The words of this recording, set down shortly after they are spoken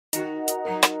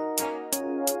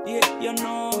Yeah, you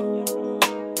know.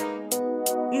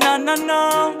 No, no,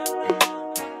 no.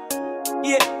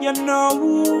 Yeah, you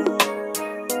know.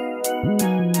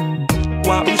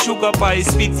 Want me sugar pie,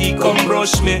 spitty, come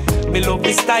brush me. Me love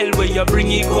the style where you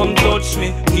bring it, come touch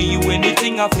me. Give you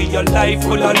anything I feel your life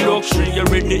full of luxury. You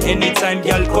ready anytime,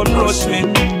 girl, come rush me.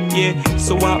 Yeah,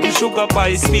 so want me sugar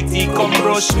pie, spitty, come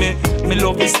brush me. Me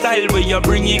love the style where you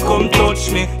bring it, come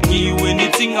touch me. Give you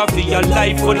anything I feel your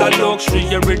life full of luxury.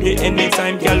 You ready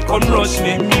anytime, girl, come rush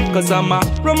me. Cause I'm a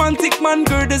romantic man,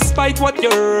 girl, despite what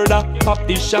you heard. Pop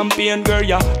this champagne, girl,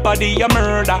 your body a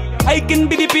murder. I can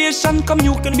be the patient, come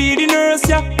you can be the nurse,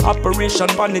 yeah. Operation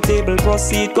on the table,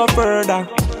 proceed, go further.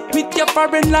 With your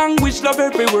foreign language, love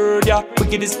every word, yeah. We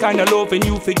get this kind of love and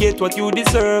you forget what you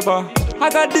deserve. I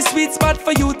got the sweet spot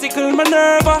for you, tickle my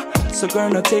nerve. So girl,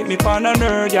 now take me for a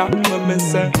nerd, yeah. When me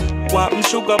say, want me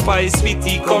sugar pie,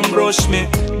 sweetie, come brush me.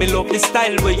 Me love the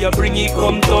style where you bring it,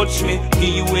 come touch me.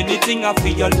 Give you anything I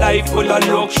feel your life full of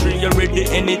luxury. You ready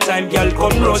anytime, girl,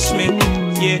 come rush me.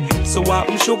 Yeah, so want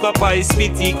me sugar pie,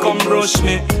 spitty, come brush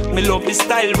me. Me love the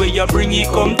style where you bring it,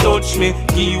 come touch me.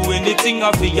 Give you anything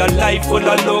I feel your life full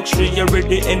of luxury. You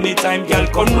ready anytime, girl,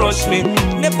 come rush me.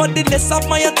 Nevertheless, have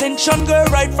my attention, girl,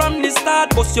 right from the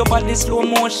start. Bust your body slow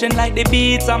motion like the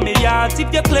beats on me yard.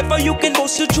 If you're clever, you can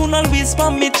bust your tune and whisper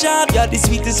me chat. You're the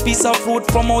sweetest piece of fruit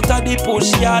from out of the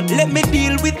push yard. Let me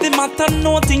deal with the matter,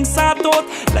 no things sort out.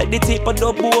 Like the tape of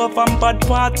the bow from bad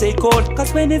part take out.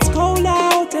 Cause when it's cold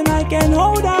out and I can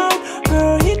hold out,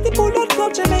 girl, hit the bullet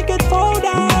clutch and make it fold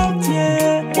out,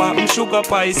 yeah. Want me sugar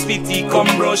pie, spitty, come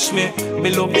brush me.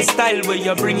 Me love the style where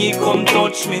you bring it, come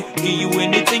touch me. Give you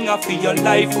anything I feel your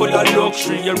life full of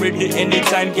luxury. You ready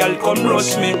anytime, girl, come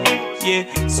rush me.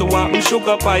 Yeah, so want me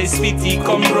sugar pie, spitty,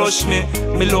 come brush me.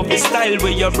 Me love the style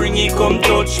where you bring it, come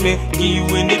touch me. Give you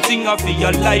anything I feel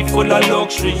your life full of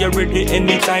luxury. You ready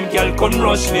anytime, girl, come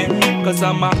rush me. Cause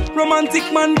I'm a romantic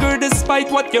man, girl,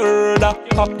 despite what you heard.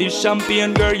 Pop this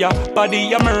champagne, girl, your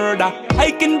body a murder. I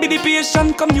can be the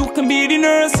patient, come you can be the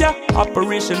nurse, yeah.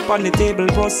 Operation on the table,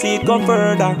 proceed, go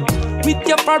further. With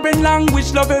your foreign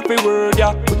language, love every word,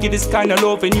 yeah. We get this kind of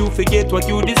love and you forget what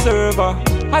you deserve.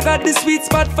 I got the sweet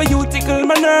spot for you, tickle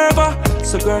my nerve.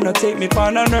 So girl, now take me for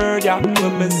a nerd, yeah.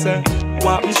 When me say,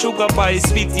 want me sugar pie,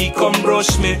 spitty, come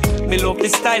brush me. Me love the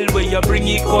style where you bring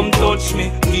it, come touch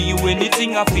me. Give you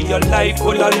anything I feel your life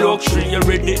full of luxury. You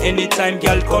ready anytime,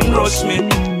 girl, come rush me.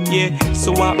 Yeah,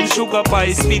 so want me sugar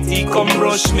pie, spitty, come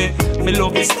brush me. Me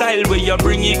love the style where you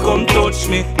bring it, come touch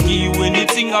me. Give you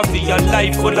anything I feel your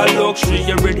life full of luxury.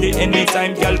 You ready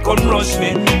anytime, girl, come rush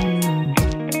me.